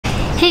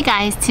Hey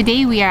guys,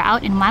 today we are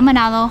out in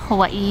Waimanalo,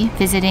 Hawaii,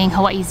 visiting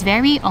Hawaii's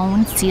very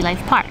own sea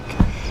life park.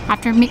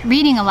 After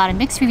reading a lot of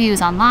mixed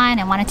reviews online,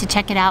 I wanted to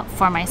check it out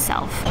for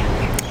myself.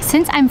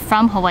 Since I'm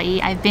from Hawaii,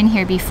 I've been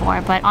here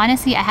before, but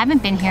honestly I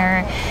haven't been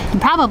here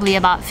in probably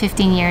about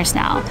 15 years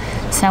now.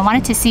 So I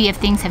wanted to see if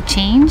things have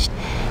changed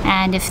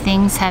and if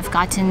things have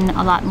gotten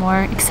a lot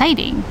more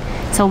exciting.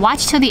 So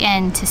watch till the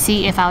end to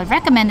see if I would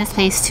recommend this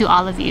place to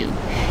all of you.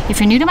 If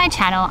you're new to my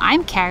channel,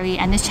 I'm Cari,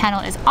 and this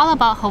channel is all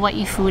about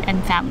Hawaii food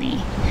and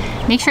family.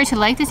 Make sure to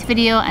like this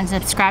video and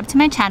subscribe to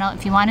my channel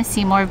if you want to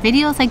see more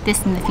videos like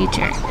this in the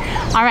future.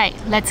 Alright,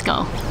 let's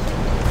go.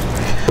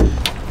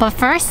 But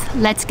first,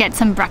 let's get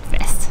some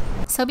breakfast.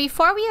 So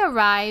before we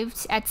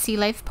arrived at Sea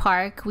Life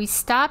Park, we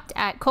stopped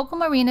at Koko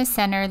Marina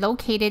Center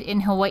located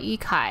in Hawaii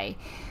Kai.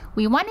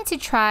 We wanted to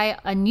try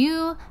a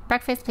new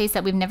breakfast place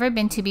that we've never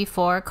been to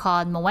before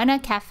called Moana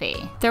Cafe.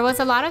 There was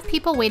a lot of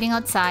people waiting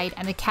outside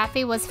and the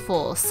cafe was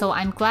full, so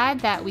I'm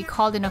glad that we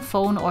called in a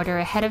phone order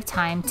ahead of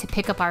time to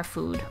pick up our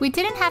food. We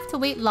didn't have to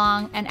wait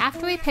long, and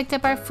after we picked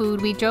up our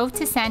food, we drove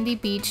to Sandy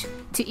Beach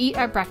to eat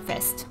our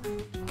breakfast.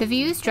 The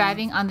views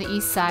driving on the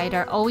east side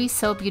are always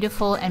so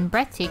beautiful and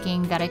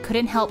breathtaking that I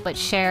couldn't help but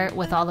share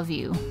with all of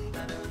you.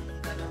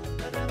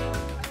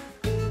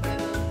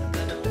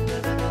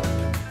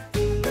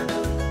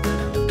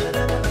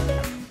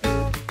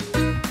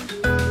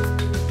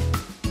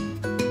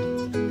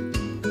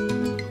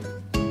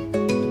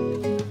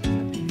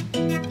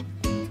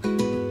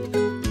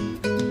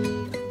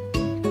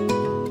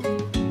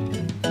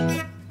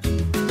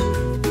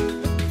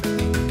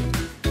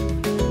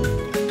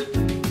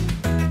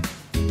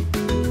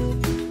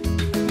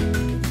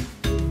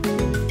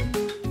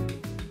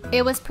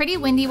 It was pretty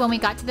windy when we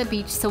got to the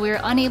beach, so we were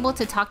unable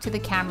to talk to the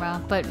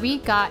camera, but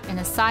Reed got an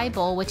acai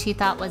bowl which he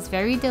thought was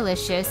very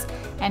delicious,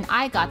 and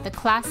I got the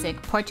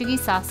classic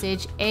Portuguese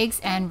sausage, eggs,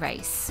 and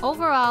rice.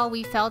 Overall,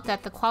 we felt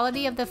that the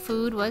quality of the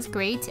food was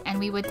great, and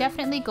we would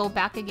definitely go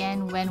back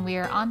again when we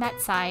are on that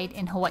side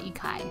in Hawaii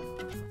Kai.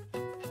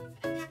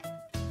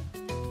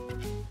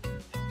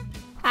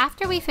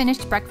 After we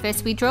finished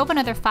breakfast, we drove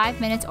another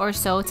 5 minutes or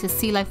so to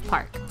Sea Life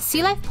Park.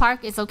 Sea Life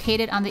Park is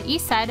located on the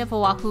east side of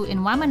Oahu in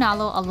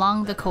Waimanalo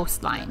along the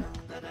coastline.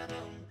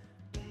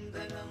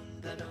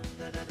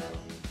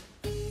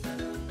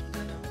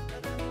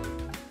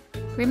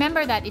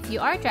 Remember that if you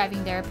are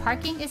driving there,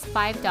 parking is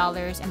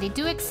 $5 and they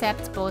do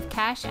accept both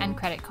cash and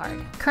credit card.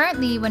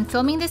 Currently, when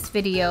filming this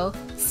video,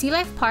 Sea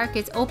Life Park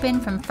is open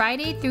from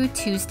Friday through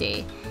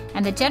Tuesday,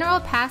 and the general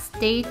pass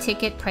day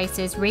ticket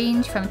prices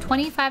range from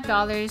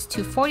 $25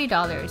 to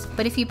 $40,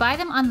 but if you buy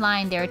them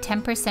online, they are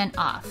 10%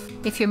 off.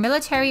 If you're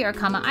military or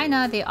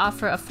kama'aina, they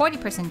offer a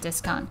 40%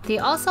 discount. They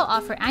also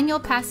offer annual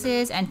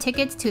passes and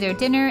tickets to their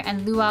dinner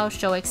and luau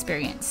show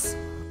experience.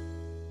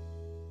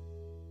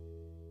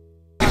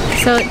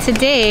 So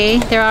today,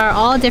 there are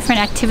all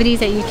different activities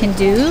that you can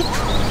do.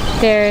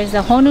 There's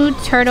a Honu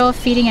turtle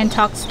feeding and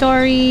talk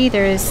story,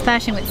 there's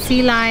splashing with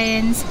sea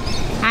lions,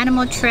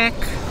 animal trek,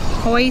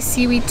 Hawaii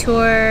seaweed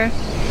tour,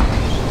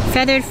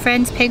 feathered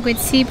friends pig with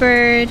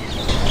seabird.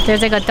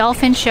 There's like a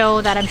dolphin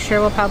show that I'm sure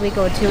we'll probably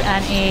go to,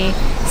 and a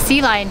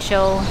sea lion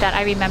show that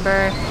I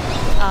remember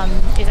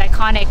is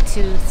iconic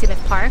to Sea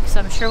Life Park,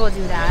 so I'm sure we'll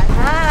do that.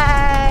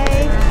 Hi!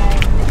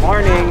 Good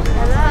morning!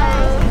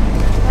 Hello!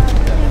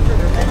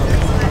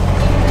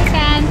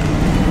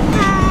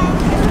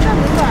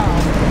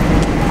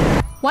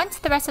 Once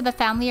the rest of the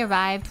family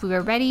arrived, we were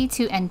ready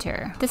to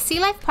enter. The Sea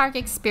Life Park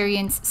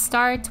experience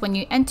starts when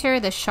you enter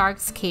the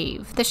Shark's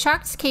Cave. The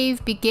Shark's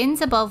Cave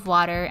begins above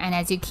water, and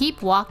as you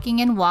keep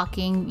walking and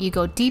walking, you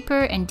go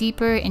deeper and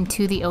deeper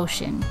into the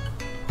ocean.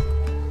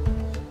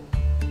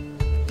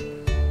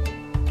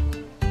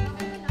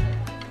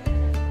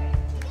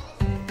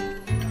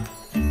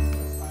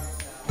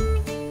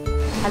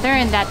 Other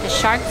than that, the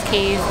Shark's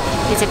Cave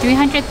is a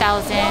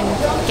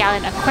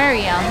 300,000-gallon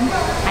aquarium,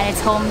 and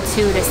it's home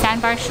to the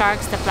sandbar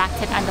sharks, the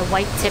black-tipped, and the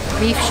white-tipped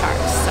reef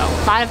sharks. So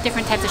a lot of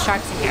different types of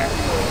sharks in here.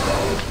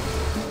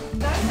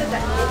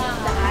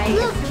 Are you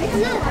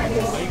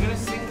gonna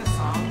sing the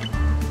song?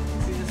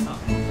 Sing the song.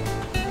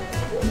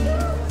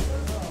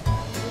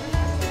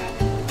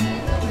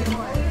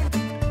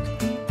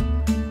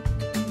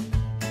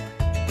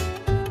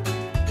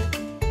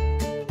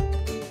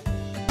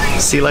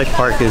 Sea Life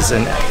Park is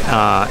an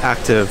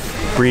active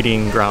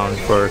breeding ground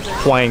for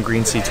Hawaiian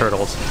green sea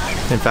turtles.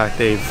 In fact,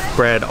 they've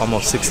bred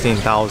almost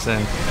 16,000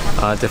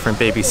 different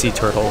baby sea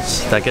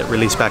turtles that get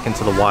released back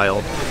into the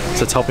wild.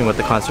 So it's helping with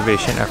the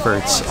conservation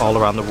efforts all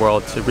around the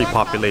world to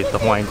repopulate the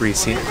Hawaiian green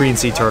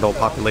sea turtle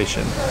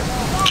population.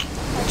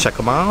 Check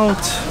them out!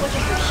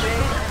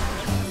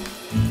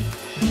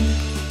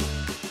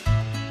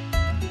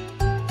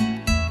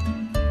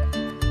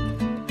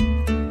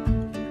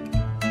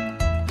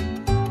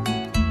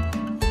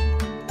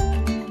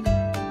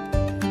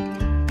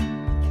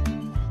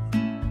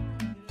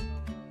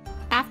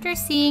 After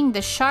seeing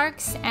the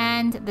sharks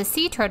and the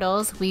sea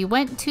turtles, we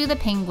went to the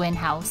penguin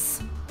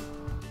house.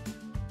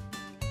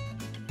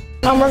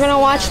 We're gonna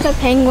watch the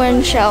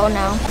penguin show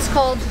now. It's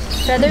called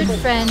feathered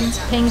friends,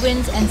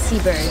 penguins, and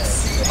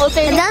seabirds.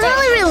 It doesn't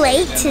really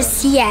relate to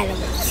sea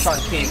animals.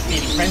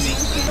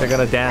 They're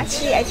gonna dance.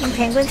 Actually, I think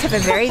penguins have a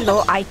very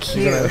low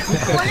IQ.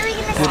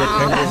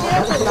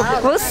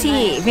 We'll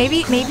see.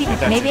 Maybe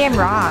I'm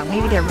wrong.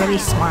 Maybe they're really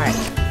smart.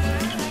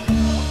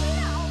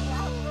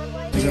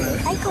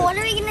 Michael, what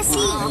are we gonna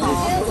see?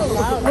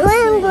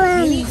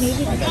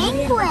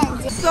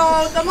 Penguins.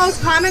 So the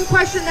most common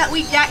question that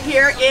we get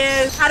here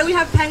is, how do we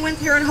have penguins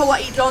here in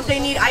Hawaii? Don't they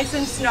need ice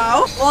and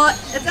snow? Well,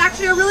 it's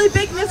actually a really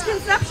big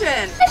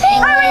misconception.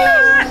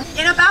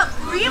 In about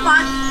 3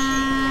 months.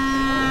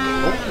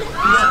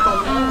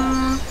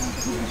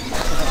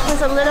 It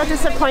was a little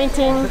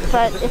disappointing,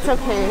 but it's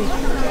okay.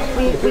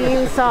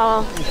 We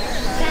saw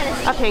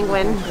a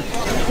penguin.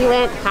 He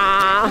went,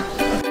 ha.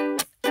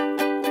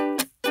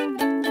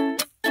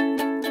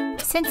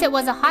 Since it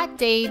was a hot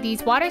day,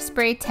 these water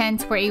spray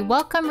tents were a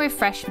welcome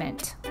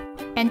refreshment.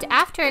 And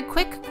after a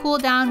quick cool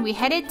down, we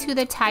headed to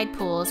the tide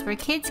pools where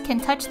kids can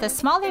touch the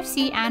smaller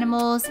sea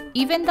animals,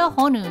 even the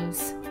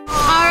honus.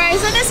 Alright,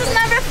 so this is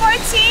number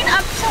 14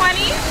 of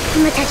 20.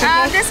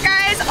 This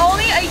guy is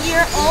only a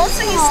year old,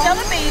 so he's still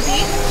a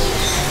baby.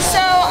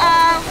 So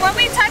when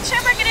we touch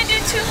him, we're going to do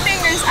 2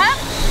 fingers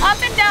up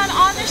and down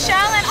on the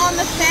shell and on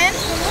the fin.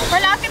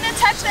 We're not going to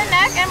touch the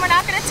neck and we're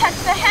not going to touch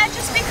the head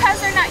just because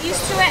they're not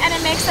used to it and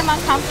it makes them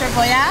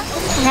uncomfortable, yeah?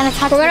 We're gonna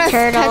touch the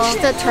turtle. Touch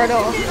the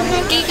turtle.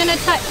 What are you gonna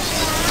touch?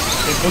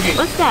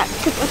 What's that?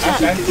 What's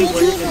that? Baby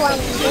one.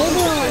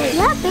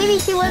 Yeah, baby,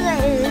 she was a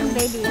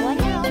baby one.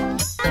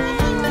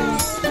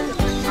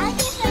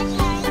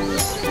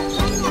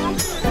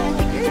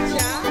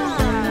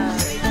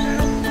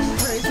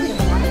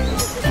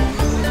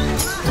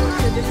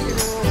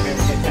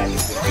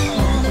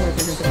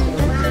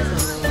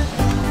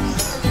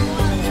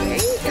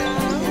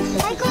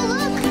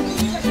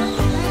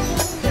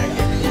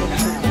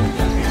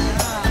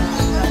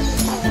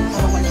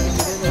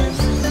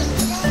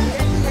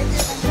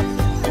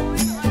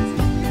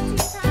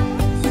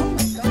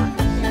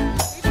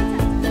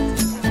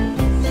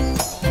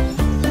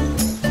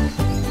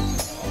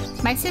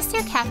 My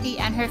sister Kathy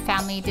and her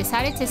family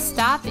decided to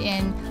stop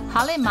in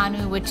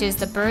Halemanu, which is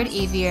the bird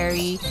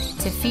aviary,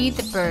 to feed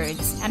the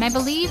birds, and I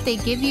believe they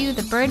give you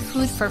the bird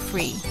food for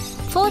free.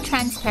 Full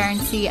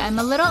transparency, I'm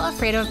a little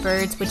afraid of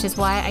birds, which is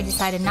why I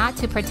decided not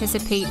to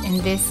participate in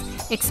this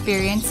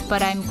experience,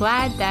 but I'm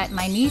glad that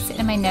my niece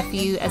and my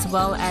nephew, as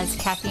well as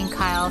Kathy and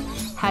Kyle,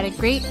 had a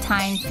great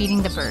time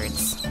feeding the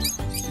birds.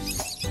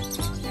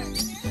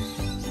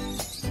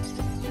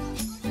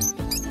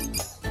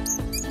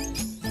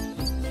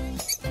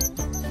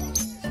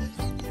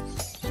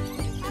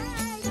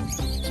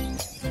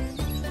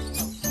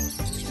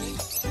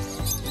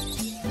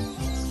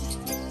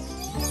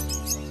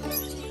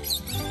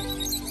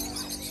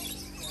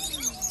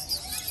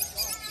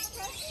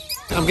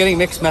 I'm getting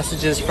mixed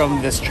messages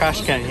from this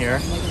trash can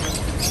here.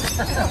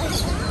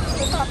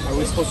 Are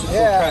we supposed to throw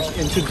trash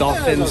into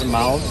dolphins'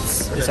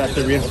 mouths? Is that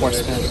the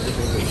reinforcement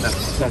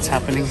that's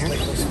happening here?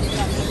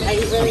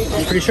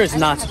 I'm pretty sure it's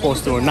not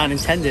supposed to or not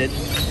intended,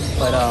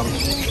 but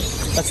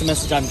that's the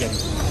message I'm getting.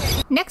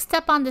 Next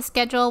up on the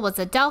schedule was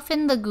a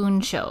Dolphin Lagoon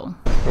show.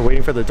 We're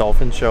waiting for the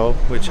dolphin show,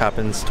 which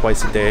happens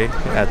twice a day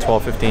at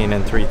 12:15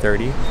 and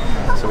 3:30.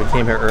 So we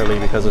came here early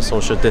because of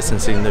social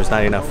distancing. There's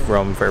not enough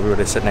room for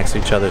everybody to sit next to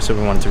each other, so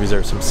we wanted to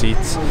reserve some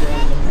seats.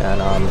 And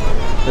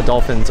the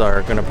dolphins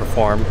are going to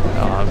perform.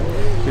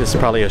 This is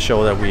probably a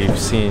show that we've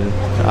seen,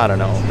 I don't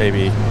know,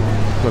 maybe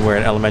when we were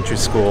in elementary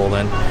school,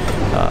 and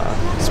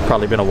it's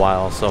probably been a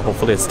while, so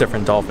hopefully it's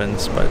different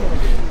dolphins, but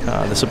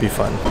this will be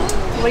fun.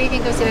 What do you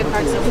think of Sea Life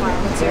Park so far?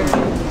 What's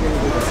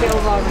your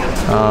overall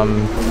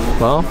rating?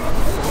 Well,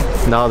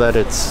 now that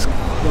it's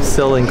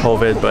still in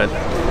COVID, but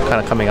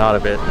kind of coming out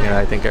of it, you know,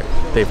 I think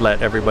they've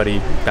let everybody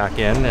back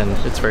in, and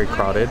it's very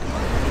crowded.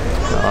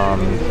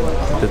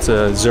 It's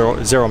a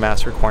zero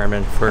mask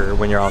requirement for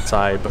when you're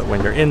outside, but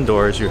when you're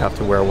indoors, you have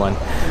to wear one,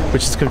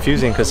 which is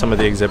confusing because some of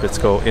the exhibits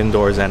go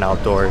indoors and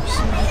outdoors.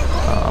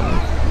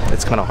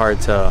 It's kind of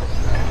hard to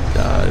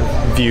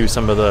view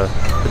some of the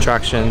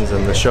attractions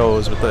and the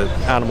shows with the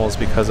animals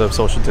because of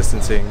social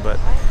distancing, but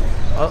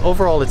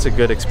overall it's a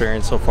good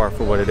experience so far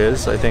for what it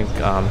is. I think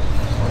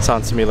it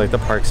sounds to me like the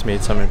park's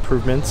made some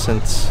improvements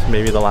since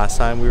maybe the last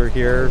time we were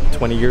here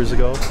 20 years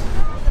ago,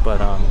 but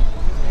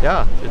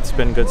yeah, it's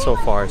been good so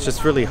far. It's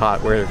just really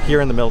hot. We're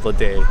here in the middle of the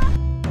day.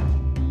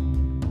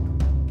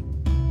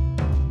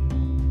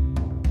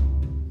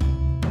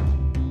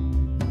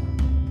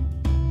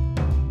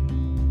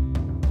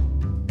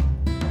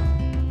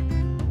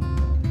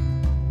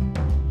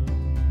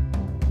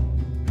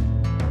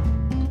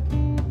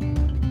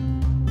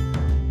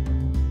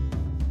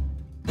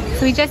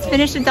 So we just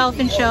finished the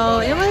dolphin show.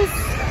 It was,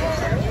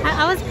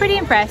 I was pretty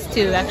impressed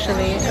too,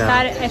 actually.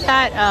 Yeah.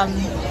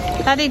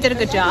 I thought they did a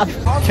good job.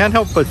 Can't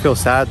help but feel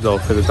sad though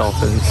for the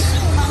dolphins.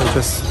 They're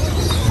just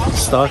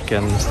stuck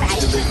and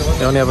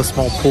they only have a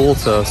small pool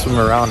to swim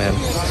around in.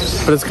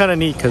 But it's kind of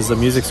neat because the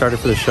music started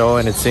for the show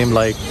and it seemed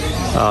like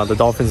the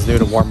dolphins knew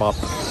to warm up.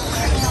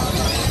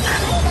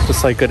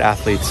 Just like good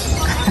athletes.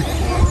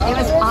 It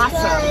was awesome.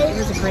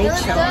 great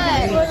show.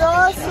 It was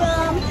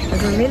awesome. It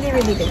was a really,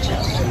 really good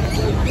show.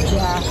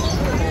 Yeah.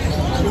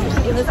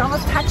 It was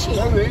almost touchy.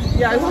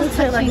 Yeah, I was gonna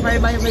say like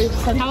my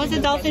son. How was the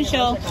dolphin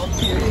show?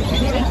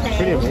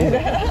 Pretty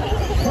amazing.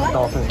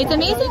 Dolphins. It's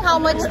amazing how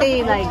much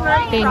they know.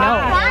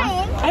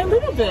 A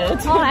little bit.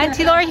 Oh,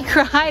 Auntie Lori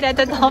cried at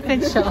the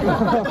dolphin show.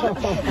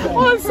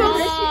 Oh, I'm so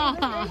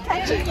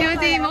It was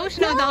the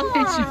emotional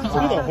dolphin show.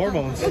 Look at the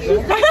hormones.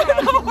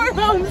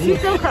 hormones. He's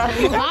still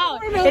crying. Wow,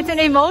 it's an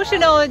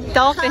emotional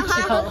dolphin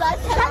show.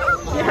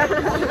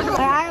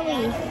 Where are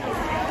we?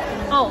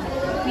 Oh,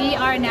 we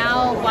are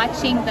now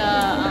watching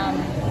the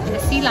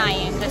sea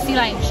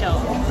lion show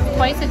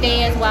twice a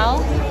day as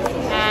well,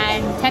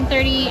 and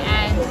 10:30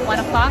 and 1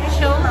 o'clock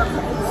show.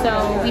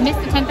 So we missed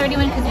the 10:30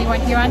 one because we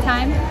weren't here on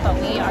time, but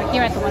we are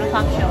here at the 1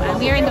 o'clock show, and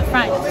we are in the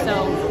front,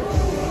 so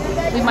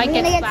we might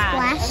get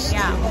splashed.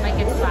 Yeah, we might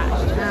get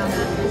splashed.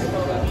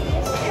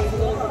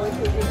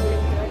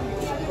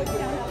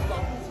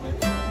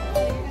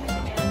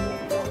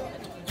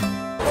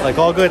 Like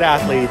all good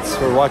athletes,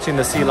 we're watching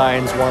the sea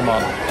lions warm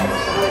up.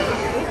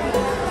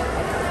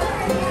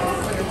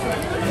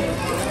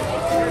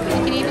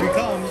 Here he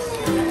comes.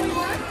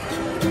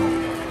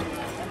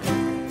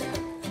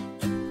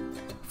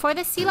 For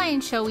the sea lion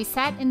show, we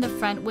sat in the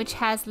front, which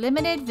has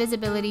limited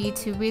visibility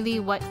to really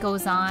what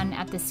goes on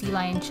at the sea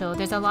lion show.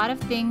 There's a lot of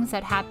things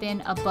that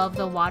happen above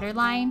the water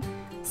line,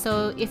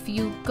 so if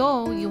you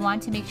go, you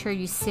want to make sure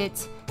you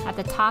sit at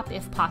the top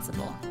if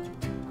possible.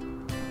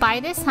 By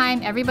this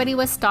time, everybody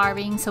was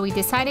starving, so we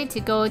decided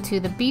to go to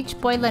the Beach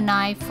Boy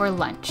Lanai for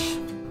lunch.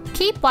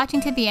 Keep watching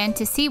to the end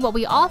to see what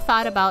we all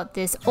thought about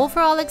this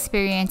overall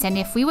experience and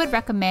if we would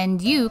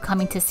recommend you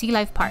coming to Sea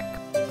Life Park.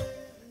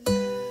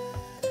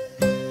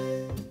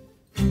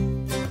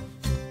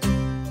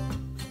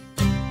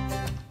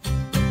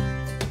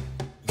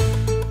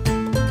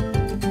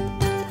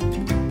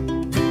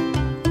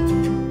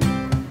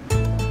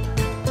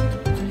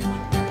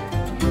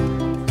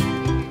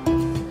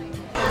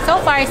 So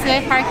far, Sea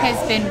Life Park has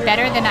been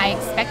better than I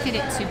expected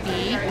it to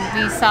be.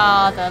 We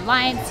saw the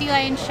sea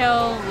lion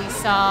show, we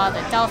saw the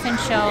dolphin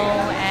show,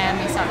 and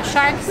we saw the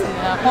sharks,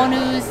 the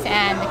honus,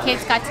 and the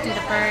kids got to do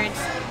the birds.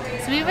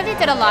 So we really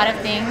did a lot of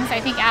things.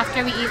 I think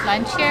after we eat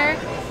lunch here,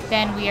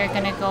 then we are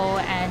gonna go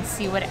and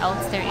see what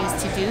else there is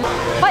to do.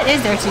 What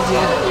is there to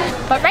do?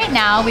 But right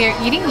now, we are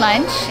eating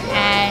lunch,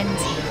 and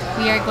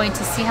we are going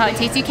to see how it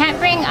tastes. You can't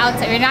bring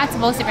outside, you're not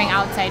supposed to bring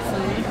outside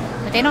food,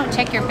 but they don't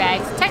check your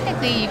bags.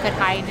 Technically, you could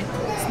hide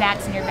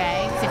snacks in your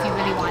bags if you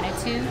really wanted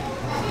to,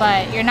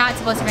 but you're not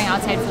supposed to bring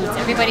outside foods.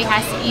 Everybody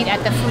has to eat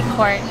at the food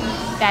court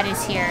that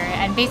is here,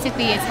 and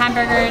basically it's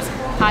hamburgers,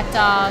 hot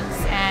dogs,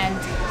 and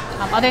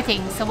other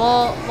things. So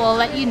we'll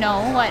let you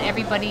know what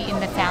everybody in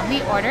the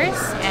family orders,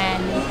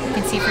 and you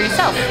can see for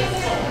yourself.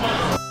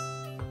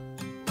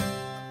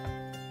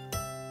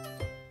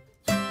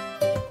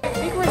 I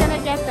think we're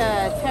gonna get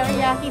the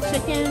teriyaki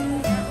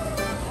chicken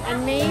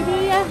and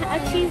maybe a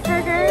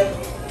cheeseburger.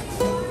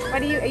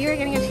 What are you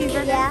getting a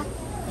cheeseburger? Yeah.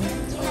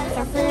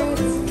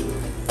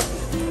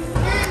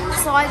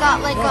 So I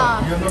got like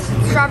a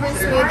strawberry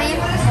smoothie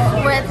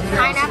with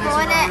pineapple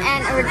in it,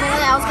 and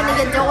originally I was gonna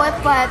get Dole Whip,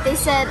 but they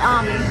said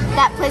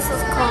that place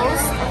was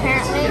closed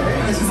apparently,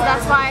 so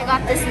that's why I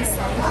got this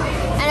instead.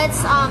 And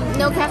it's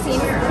no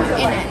caffeine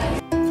in it.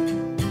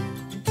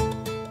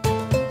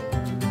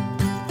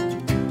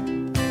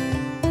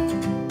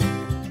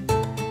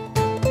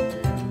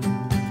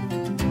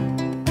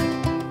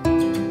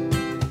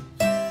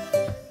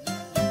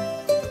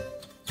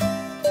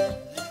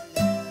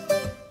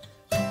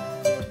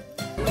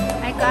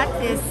 Got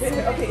this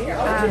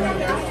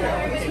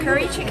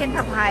curry chicken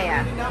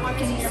papaya.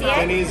 Can you see it?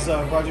 Chinese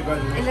Roger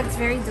Gardner. It looks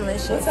very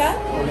delicious. What's that?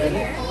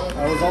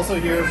 I was also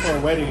here for a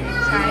wedding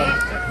Try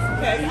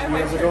like 8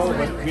 years ago,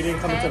 but we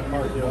didn't come to the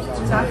park. It was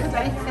outside.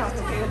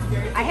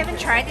 I haven't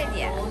tried it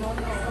yet.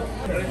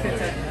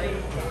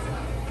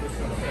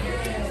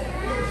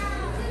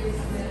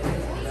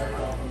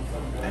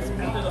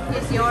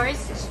 Is yours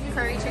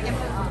curry chicken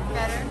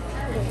better?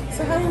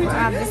 So how do we do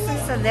This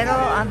is a little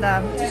on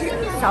the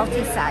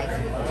salty side.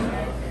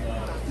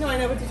 No, I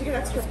know, but did you get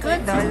extra?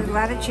 Good though, there's a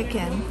lot of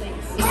chicken.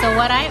 So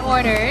what I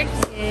ordered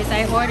is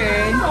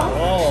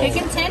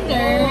chicken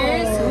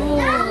tenders. Ooh.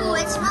 Oh,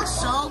 it smells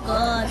so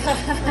good.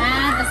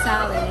 And a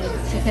salad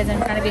because I'm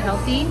trying to be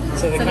healthy.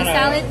 So So the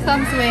salad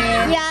comes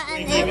with Yeah,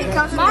 and it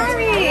comes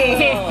Mari.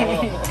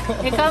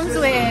 It comes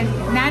with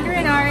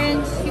mandarin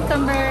orange,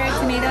 cucumber,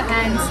 tomato,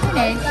 and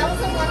spinach,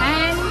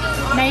 and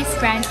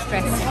nice ranch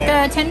dressing.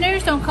 The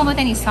tenders don't come with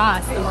any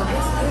sauce.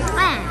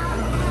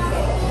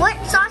 What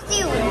sauce do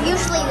you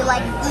usually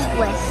like eat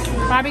with?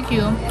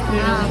 Barbecue.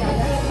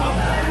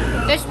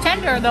 It's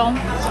tender though.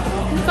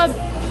 It's good.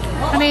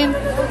 I mean,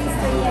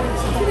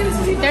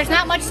 there's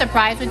not much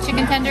surprise with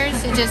chicken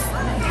tenders. It just,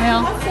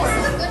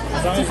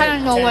 you kind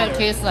of know what it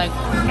tastes like.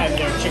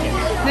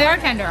 They are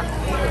tender.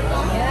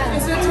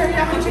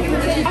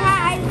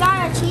 I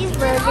got a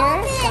cheeseburger,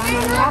 so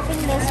I'm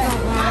wrapping this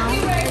right now.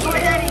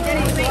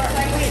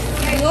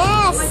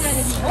 Yes!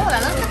 Oh,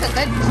 that looks like a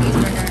good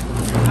cheeseburger.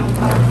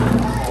 It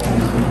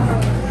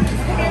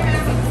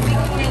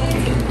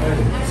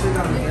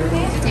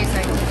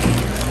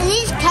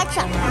needs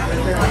ketchup.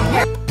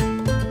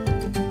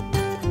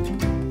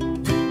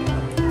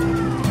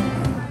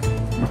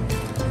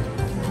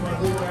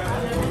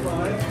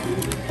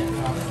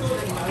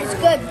 It's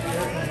good.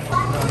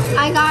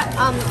 I got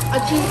a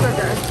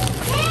cheeseburger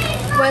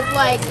with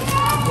like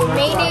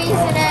mayonnaise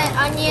in it,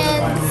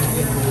 onions,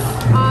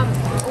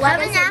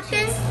 lettuce,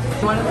 napkins.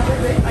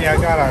 Yeah, I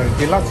got a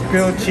deluxe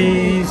grilled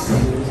cheese,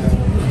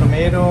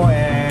 tomato,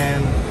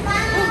 and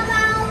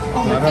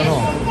I don't know,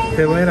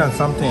 tomato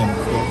something,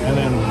 and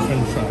then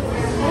french fries.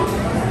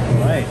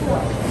 All right.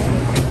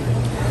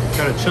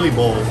 Got a chili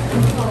bowl.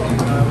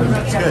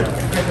 That's good.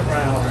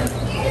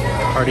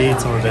 Already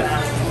ate some of it.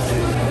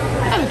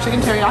 And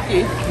chicken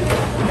teriyaki.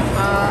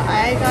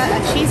 I got a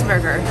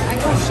cheeseburger.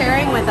 Thanks for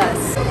sharing with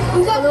us.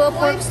 We got little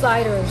pork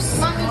sliders.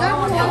 Mom, you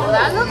got poi? Oh,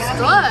 that looks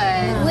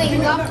good. Wait, you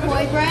got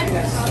poi bread?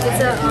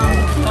 It's a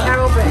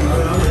arrow bread.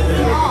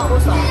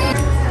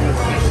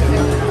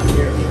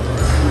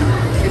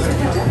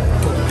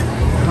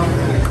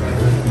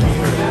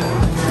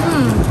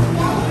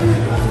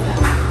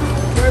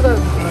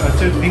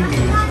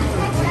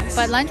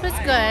 But lunch was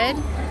good.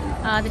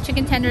 The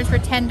chicken tenders were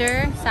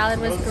tender. Salad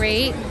was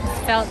great.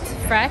 Felt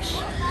fresh.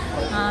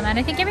 And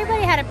I think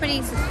everybody had a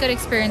pretty good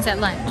experience at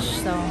lunch.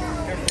 So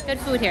good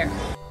food here.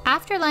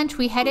 After lunch,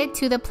 we headed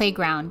to the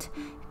playground.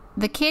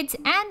 The kids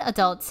and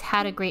adults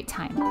had a great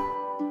time.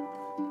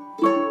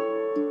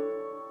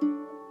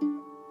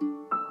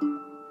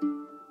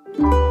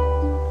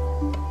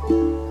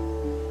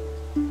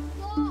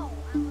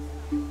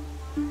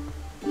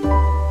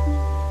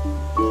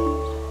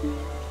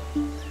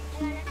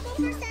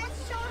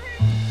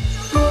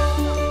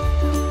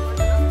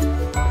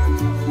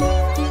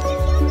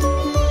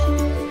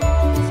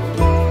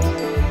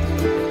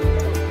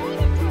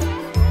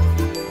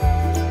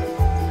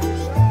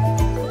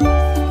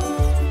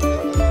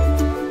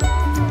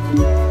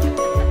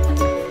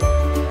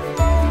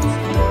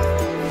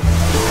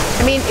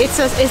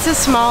 It's a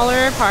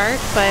smaller park,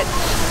 but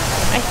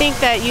I think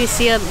that you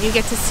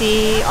get to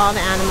see all the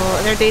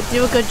animals. They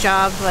do a good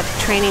job like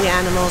training the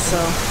animals, so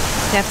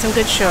they have some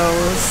good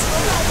shows.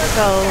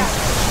 So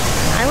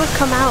I would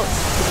come out.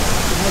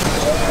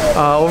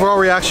 Overall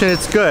reaction,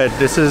 it's good.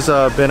 This has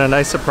been a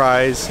nice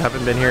surprise.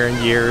 Haven't been here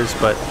in years,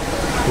 but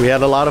we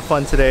had a lot of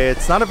fun today.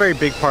 It's not a very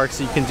big park,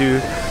 so you can do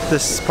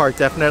this park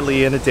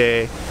definitely in a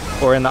day,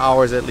 or in the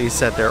hours at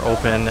least that they're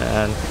open,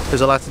 and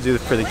there's a lot to do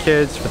for the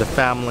kids, for the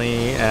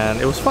family, and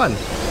it was fun.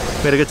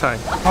 We had a good time.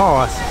 Oh,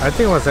 I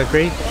think it was a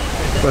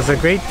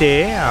great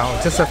day.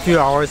 Just a few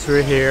hours we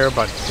were here,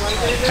 but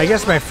I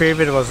guess my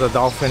favorite was the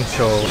dolphin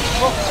show.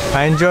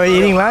 I enjoy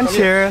eating lunch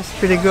here. It's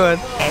pretty good.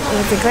 It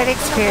was a good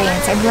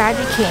experience. I'm glad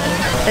we came.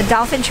 The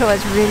dolphin show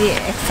was really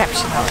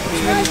exceptional. It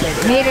was really good.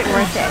 It made it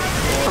worth it.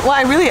 Well,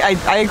 I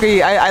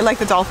agree. I like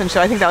the dolphin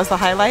show. I think that was the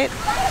highlight.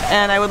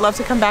 And I would love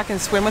to come back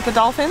and swim with the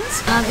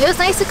dolphins. It was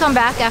nice to come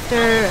back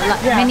after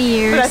many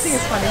years. But I think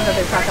it's funny that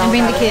they pack all and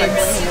bring the that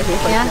kids.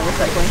 Yeah.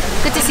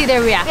 Good to see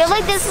their I reaction. feel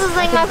like this is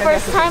like my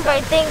first time, but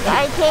I think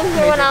I came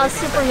here when I was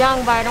super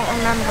young, but I don't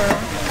remember.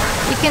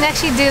 You can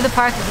actually do the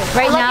park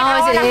right like now an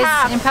hour as it and a is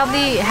half. in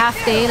probably half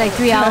day, like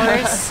 3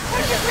 hours.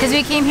 Because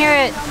we came here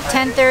at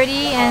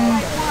 10:30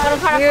 and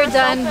we were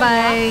done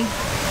by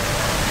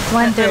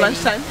 1:30.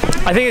 Lunchtime.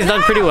 I think it's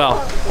done pretty well.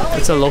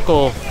 It's a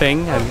local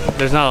thing, and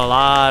there's not a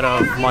lot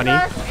of money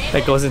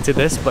that goes into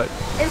this, but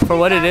for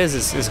what it is,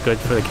 it's good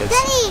for the kids.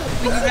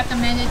 Would you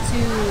recommend it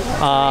to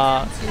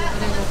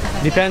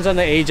Depends on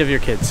the age of your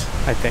kids,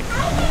 I think.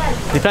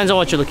 Depends on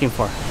what you're looking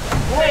for.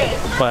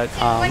 But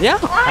yeah,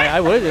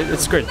 I would.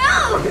 It's good.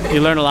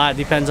 You learn a lot.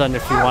 Depends on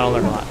if you want to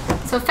learn a lot.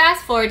 So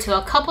fast forward to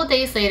a couple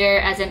days later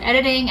as I'm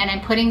editing and I'm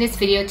putting this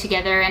video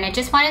together, and I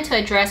just wanted to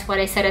address what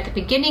I said at the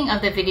beginning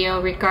of the video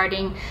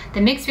regarding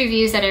the mixed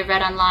reviews that I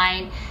read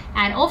online.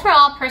 And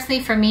overall, personally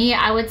for me,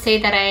 I would say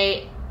that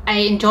I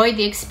enjoyed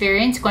the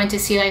experience going to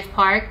Sea Life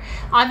Park.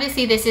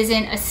 Obviously this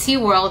isn't a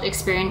SeaWorld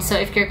experience, so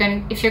if you're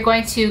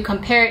going to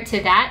compare it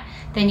to that,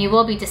 then you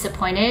will be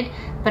disappointed.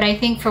 But I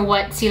think for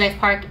what Sea Life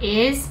Park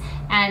is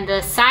and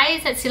the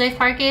size that Sea Life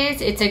Park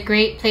is, it's a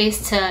great place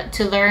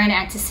to learn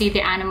and to see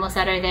the animals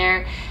that are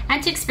there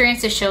and to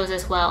experience the shows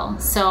as well.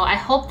 So I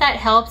hope that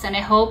helps, and I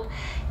hope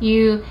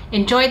you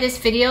enjoyed this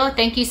video.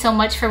 Thank you so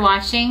much for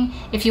watching.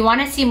 If you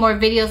want to see more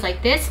videos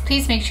like this,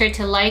 please make sure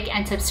to like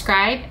and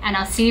subscribe, and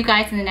I'll see you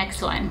guys in the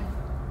next one.